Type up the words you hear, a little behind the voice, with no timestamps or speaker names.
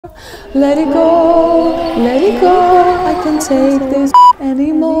let it go, let it go. I can't take this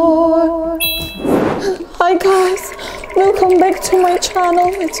anymore. Hi guys, welcome back to my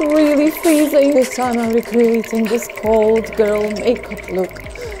channel. It's really freezing. This time I'm recreating this cold girl makeup look,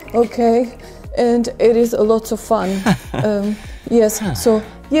 okay? And it is a lot of fun. Yes, so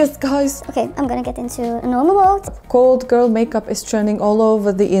yes guys. Okay, I'm gonna get into a normal mode. Cold girl makeup is trending all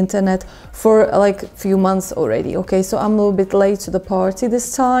over the internet for like a few months already, okay? So I'm a little bit late to the party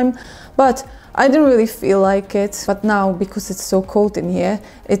this time, but I didn't really feel like it. But now, because it's so cold in here,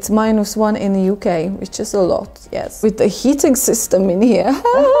 it's -1 in the UK, which is a lot, yes. With the heating system in here.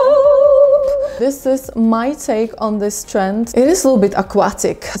 This is my take on this trend. It is a little bit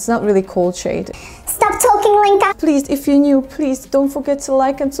aquatic. It's not really cold shade. Stop talking, Lenka! Please, if you're new, please don't forget to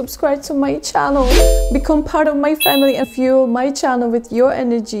like and subscribe to my channel. Become part of my family and fuel my channel with your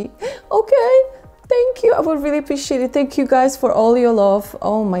energy. Okay? Thank you. I would really appreciate it. Thank you guys for all your love.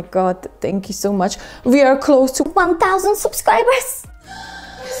 Oh my god, thank you so much. We are close to 1,000 subscribers.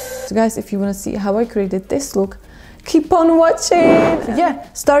 So guys, if you want to see how I created this look, keep on watching. Yeah,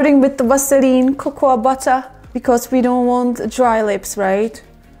 starting with the Vaseline cocoa butter, because we don't want dry lips, right?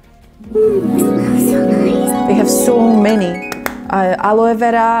 So nice. They have so many. Aloe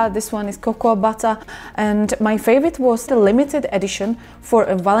vera, this one is cocoa butter, and my favorite was the limited edition for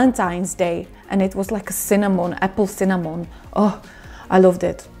a Valentine's Day, and it was like a cinnamon, apple cinnamon. Oh, I loved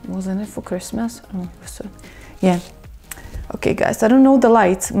it. Wasn't it for Christmas? Oh, so, yeah. Okay guys, I don't know, the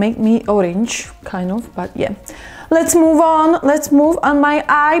lights make me orange, kind of, but yeah. Let's move on. Let's move on my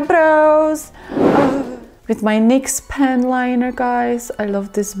eyebrows. With my NYX pen liner, guys. I love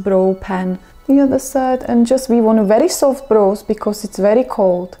this brow pen. The other side, and just we want a very soft brows because it's very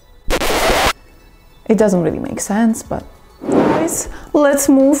cold. It doesn't really make sense, but guys, let's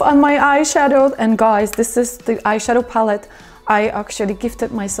move on my eyeshadow. And guys, this is the eyeshadow palette I actually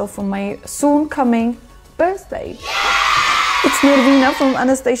gifted myself for my soon coming birthday. It's NORVINA from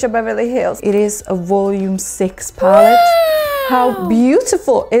Anastasia Beverly Hills. It is a volume 6 palette. How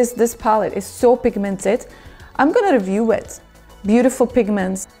beautiful is this palette? It's so pigmented. I'm gonna review it. Beautiful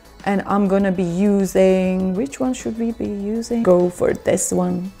pigments. And I'm gonna be using, which one should we be using? Go for this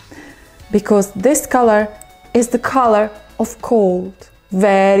one. Because this color is the color of cold.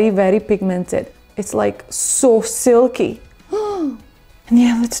 Very, very pigmented. It's like so silky. And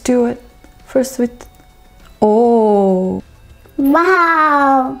yeah, let's do it. First with, oh.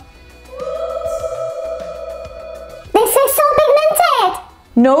 Wow! This is so pigmented!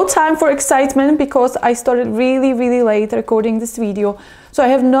 No time for excitement because I started really, really late recording this video. So I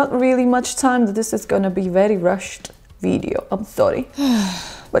have not really much time. This is gonna be very rushed video. I'm sorry.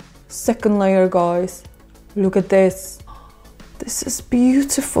 But second layer, guys. Look at this. This is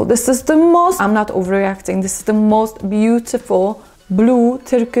beautiful. This is the most, I'm not overreacting. This is the most beautiful blue,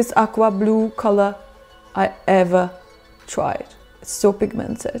 turquoise aqua blue color I ever tried. It's so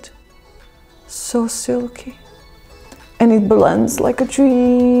pigmented. So silky. And it blends like a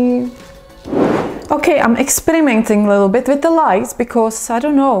dream. Okay, I'm experimenting a little bit with the lights because I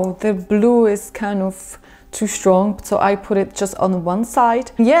don't know, the blue is kind of too strong, so I put it just on one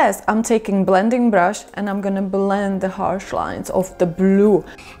side. Yes, I'm taking blending brush and I'm gonna blend the harsh lines of the blue.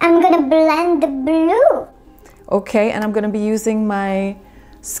 I'm gonna blend the blue. Okay, and I'm gonna be using my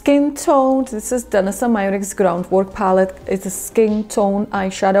skin tone. This is Danessa Myricks Groundwork palette. It's a skin tone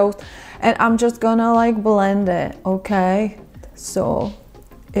eyeshadow, and I'm just gonna like blend it, okay? So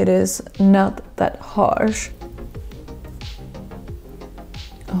it is not that harsh.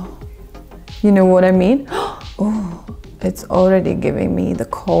 Oh, you know what I mean? Oh, it's already giving me the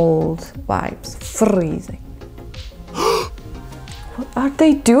cold vibes, freezing. What are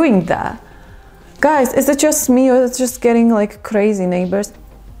they doing there? Guys, is it just me or it's just getting like crazy neighbors?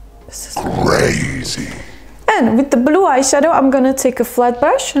 This is crazy. And with the blue eyeshadow, I'm gonna take a flat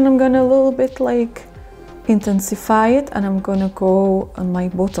brush and I'm gonna a little bit like intensify it, and I'm gonna go on my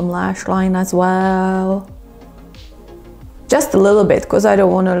bottom lash line as well. Just a little bit, because I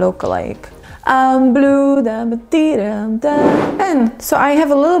don't want to look like I'm blue. And so I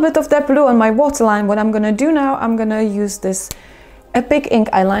have a little bit of that blue on my waterline. What I'm gonna do now, I'm gonna use this Epic ink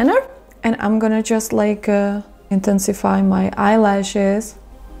eyeliner, and I'm gonna just like intensify my eyelashes.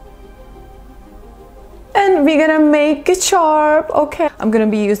 And we're gonna make it sharp, okay? I'm gonna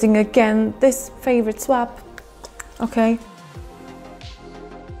be using again this favorite swap, okay?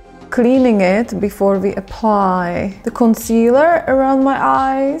 Cleaning it before we apply the concealer around my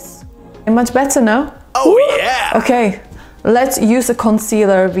eyes. Much better now? Oh yeah! Okay, let's use a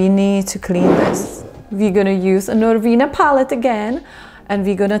concealer. We need to clean this. We're gonna use a NORVINA palette again, and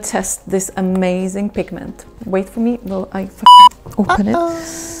we're gonna test this amazing pigment. Wait for me while I open it.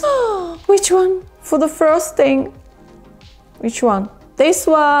 Which one for the frosting? Which one? This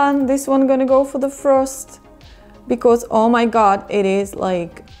one gonna go for the frost. Because, oh my god, it is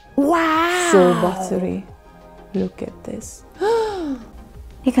like, wow, so buttery. Look at this.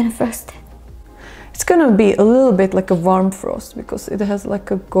 You're gonna frost it. It's gonna be a little bit like a warm frost because it has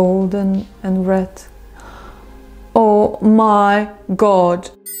like a golden and red. Oh my god.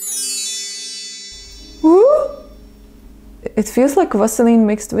 Woo! It feels like Vaseline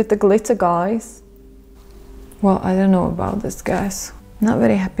mixed with the glitter, guys. Well, I don't know about this, guys. Not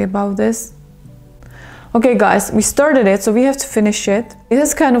very happy about this. Okay, guys, we started it, so we have to finish it. It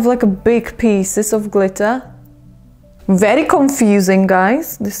has kind of like a big pieces of glitter. Very confusing,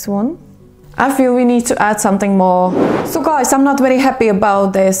 guys, this one. I feel we need to add something more. So guys, I'm not very happy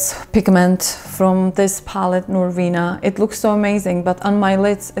about this pigment from this palette NORVINA. It looks so amazing, but on my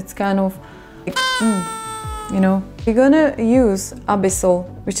lids it's kind of like, you know. We're gonna use ABYSSAL,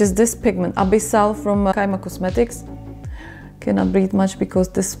 which is this pigment, ABYSSAL from KAIMA Cosmetics. Cannot breathe much because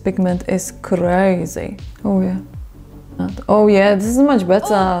this pigment is crazy. Oh yeah. Oh yeah, this is much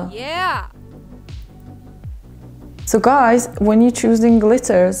better. Oh, yeah. So guys, when you're choosing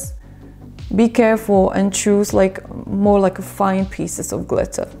glitters, be careful and choose like more like a fine pieces of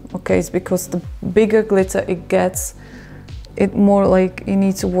glitter. Okay, it's because the bigger glitter it gets, it more like you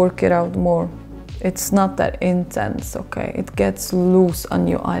need to work it out more. It's not that intense, okay? It gets loose on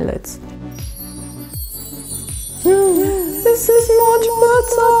your eyelids. This is much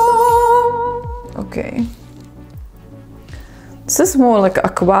better. Okay. This is more like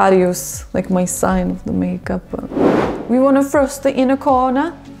Aquarius, like my sign of the makeup. We want to frost the inner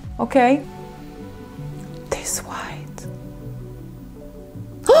corner, okay? This white.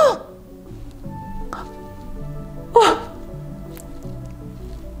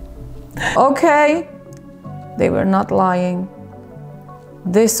 Okay, they were not lying.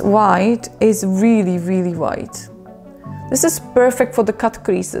 This white is really, really white. This is perfect for the cut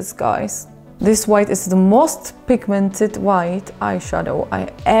creases, guys. This white is the most pigmented white eyeshadow I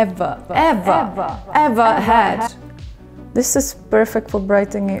ever had. This is perfect for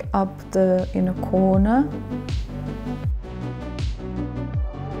brightening up the inner corner.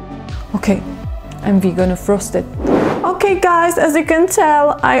 Okay, and we're gonna frost it. Okay guys, as you can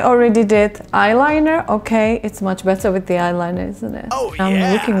tell, I already did eyeliner. Okay, it's much better with the eyeliner, isn't it? Oh, I'm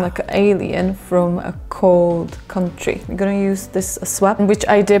yeah. looking like an alien from a cold country. We're gonna use this swab, which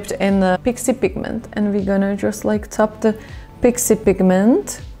I dipped in the PIXIE pigment, and we're gonna just like tap the PIXIE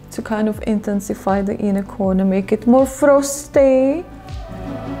pigment to kind of intensify the inner corner, make it more frosty.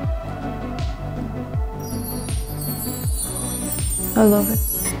 I love it.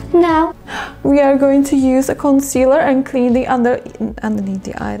 Now We are going to use a concealer and clean the underneath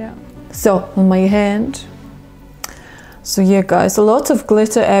the eyebrow. So on my hand. So yeah guys, a lot of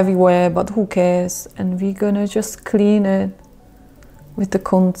glitter everywhere, but who cares? And we're gonna just clean it with the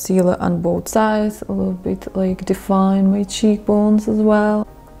concealer on both sides, a little bit like define my cheekbones as well.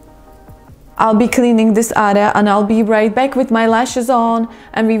 I'll be cleaning this area and I'll be right back with my lashes on,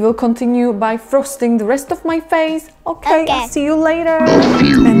 and we will continue by frosting the rest of my face. Okay, I'll see you later.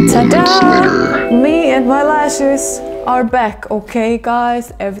 And ta-da! Me and my lashes are back. Okay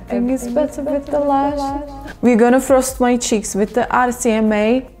guys, everything is better with the lashes. We're gonna frost my cheeks with the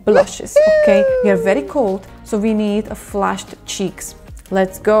RCMA blushes. Okay, we are very cold, so we need a flashed cheeks.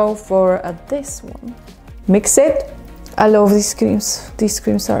 Let's go for this one. Mix it. I love these creams. These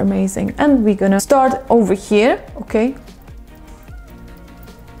creams are amazing. And we're gonna start over here, okay?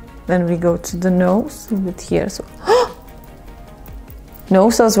 Then we go to the nose, a bit here. So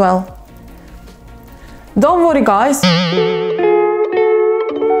nose as well. Don't worry, guys.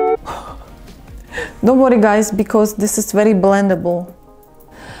 Don't worry, guys, because this is very blendable.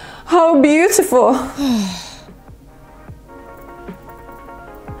 How beautiful.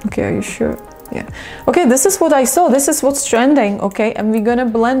 Okay, are you sure? Yeah. Okay, this is what I saw. This is what's trending, okay? And we're gonna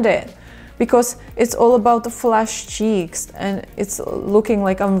blend it because it's all about the flash cheeks, and it's looking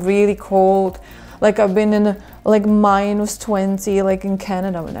like I'm really cold. Like I've been in like -20, like in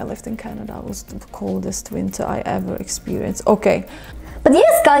Canada. When I lived in Canada, it was the coldest winter I ever experienced. Okay. But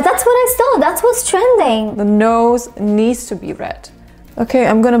yes, guys, that's what I saw. That's what's trending. The nose needs to be red. Okay,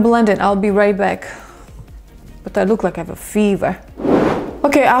 I'm gonna blend it. I'll be right back. But I look like I have a fever.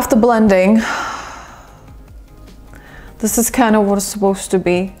 Okay, after blending, this is kind of what it's supposed to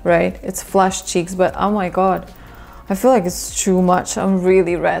be, right? It's flash cheeks, but oh my god, I feel like it's too much. I'm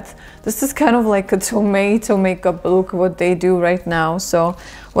really red. This is kind of like a tomato makeup look, what they do right now. So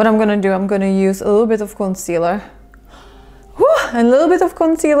what I'm gonna do, I'm gonna use a little bit of concealer. Whew, and a little bit of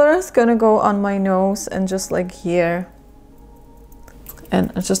concealer is gonna go on my nose and just like here.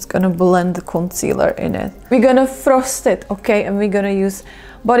 and I'm just gonna blend the concealer in it. We're gonna frost it, okay? And we're gonna use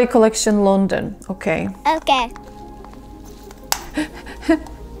Body Collection London, okay? Okay.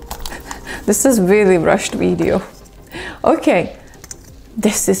 This is really rushed video. Okay,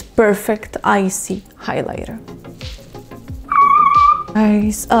 this is perfect icy highlighter.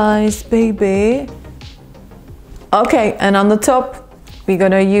 Ice, ice, baby. Okay, and on the top, we're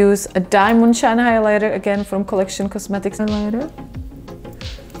gonna use a Diamond Shine highlighter, again from Collection Cosmetics highlighter.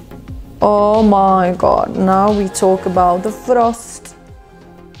 Oh my god, now we talk about the frost.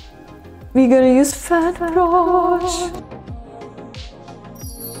 We're gonna use Fat Brush.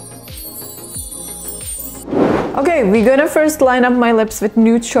 Okay, we're gonna first line up my lips with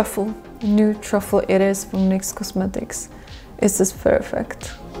Nude Truffle. Nude Truffle it is from NYX Cosmetics. This is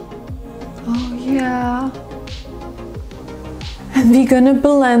perfect. Oh yeah. And we're gonna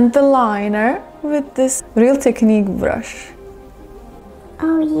blend the liner with this Real Technique brush.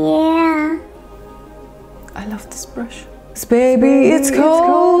 Oh yeah. I love this brush. Baby, it's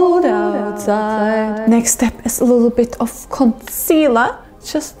cold outside. Next step is a little bit of concealer,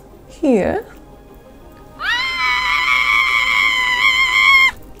 just here.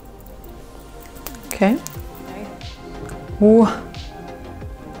 Okay. Ooh.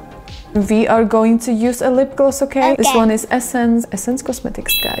 We are going to use a lip gloss, okay? This one is Essence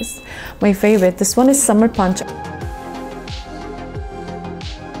Cosmetics, guys. My favorite. This one is Summer Punch.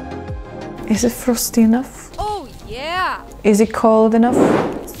 Is it frosty enough? Oh, yeah! Is it cold enough?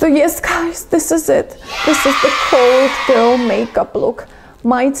 So yes, guys, this is it. This is the cold girl makeup look.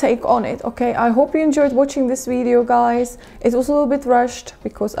 My take on it, okay? I hope you enjoyed watching this video, guys. It was a little bit rushed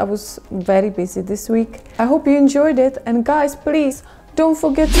because I was very busy this week. I hope you enjoyed it. And guys, please don't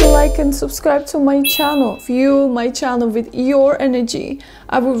forget to like and subscribe to my channel. Fuel my channel with your energy.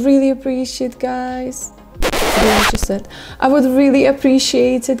 I would really appreciate, guys. I just said I would really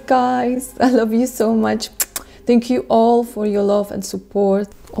appreciate it, guys. I love you so much. Thank you all for your love and support.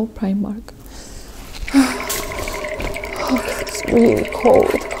 Oh, Primark. Oh, it's really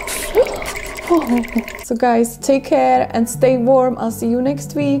cold. Oh. So guys, take care and stay warm. I'll see you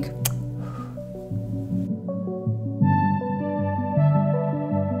next week.